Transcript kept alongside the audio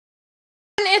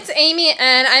it's Amy,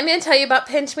 and I'm going to tell you about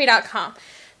PinchMe.com.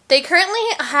 They currently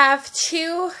have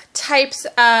two types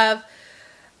of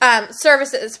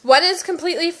services. One is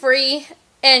completely free,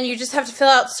 and you just have to fill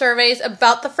out surveys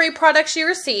about the free products you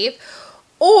receive.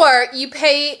 Or you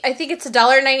pay, I think it's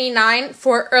 $1.99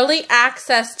 for early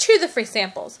access to the free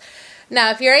samples. Now,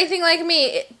 if you're anything like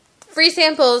me, free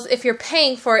samples, if you're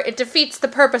paying for it, it defeats the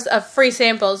purpose of free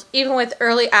samples. Even with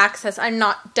early access, I'm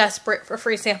not desperate for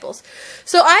free samples.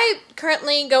 So I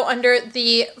currently go under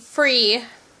the free,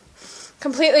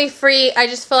 completely free. I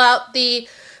just fill out the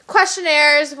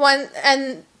questionnaires when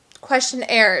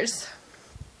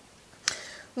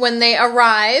they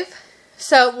arrive.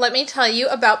 So let me tell you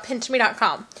about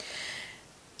PinchMe.com.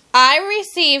 I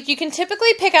received, you can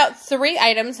typically pick out 3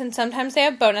 items, and sometimes they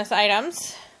have bonus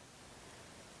items.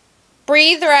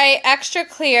 Breathe Right Extra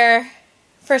Clear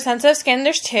for sensitive skin,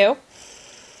 there's 2.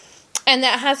 And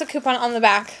that has a coupon on the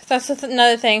back. That's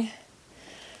another thing.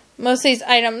 Most of these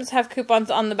items have coupons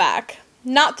on the back.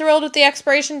 Not thrilled with the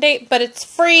expiration date, but it's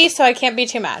free, so I can't be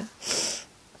too mad.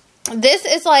 This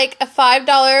is like a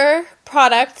 $5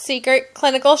 product, Secret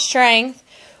Clinical Strength,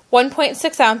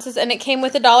 1.6 ounces, and it came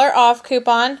with a $1 off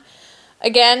coupon.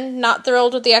 Again, not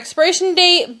thrilled with the expiration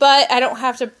date, but I don't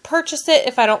have to purchase it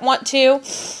if I don't want to.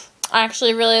 I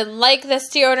actually really like this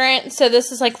deodorant, so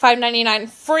this is like $5.99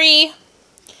 free.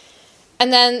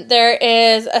 And then there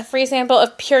is a free sample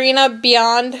of Purina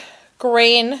Beyond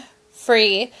Grain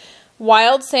Free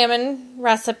Wild Salmon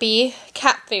Recipe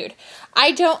Cat Food.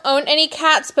 I don't own any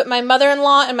cats, but my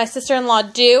mother-in-law and my sister-in-law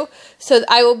do, so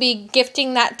I will be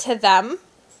gifting that to them.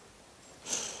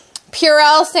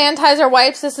 Purell Sanitizer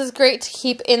Wipes. This is great to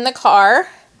keep in the car.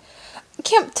 I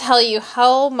can't tell you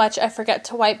how much I forget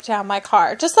to wipe down my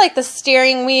car. Just like the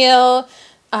steering wheel,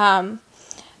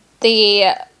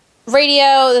 the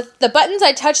radio, the buttons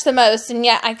I touch the most, and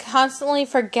yet I constantly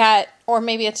forget, or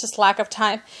maybe it's just lack of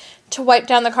time, to wipe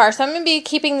down the car. So I'm going to be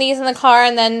keeping these in the car,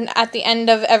 and then at the end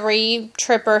of every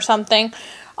trip or something,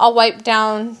 I'll wipe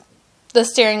down the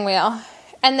steering wheel.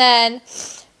 And then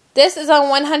this is a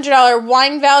 $100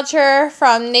 wine voucher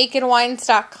from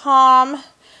NakedWines.com.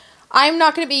 I'm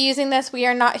not going to be using this. We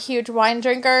are not huge wine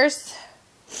drinkers.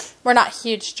 We're not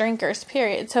huge drinkers,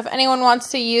 period. So if anyone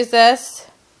wants to use this,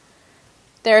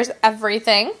 there's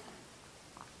everything.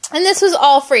 And this was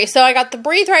all free. So I got the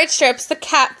Breathe Right strips, the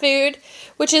cat food,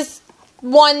 which is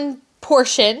 1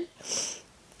 portion.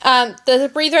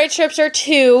 The Breathe Right strips are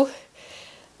 2.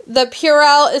 The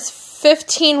Purell is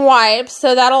 15 wipes,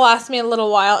 so that'll last me a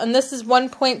little while. And this is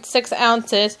 1.6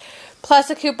 ounces, plus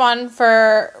a coupon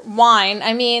for wine.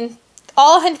 I mean,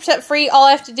 all 100% free. All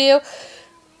I have to do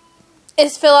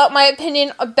is fill out my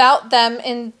opinion about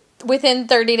them within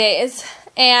 30 days.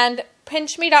 And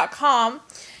PinchMe.com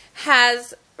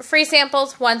has free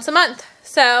samples once a month.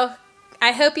 So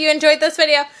I hope you enjoyed this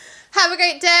video. Have a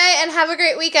great day and have a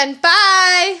great weekend.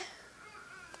 Bye!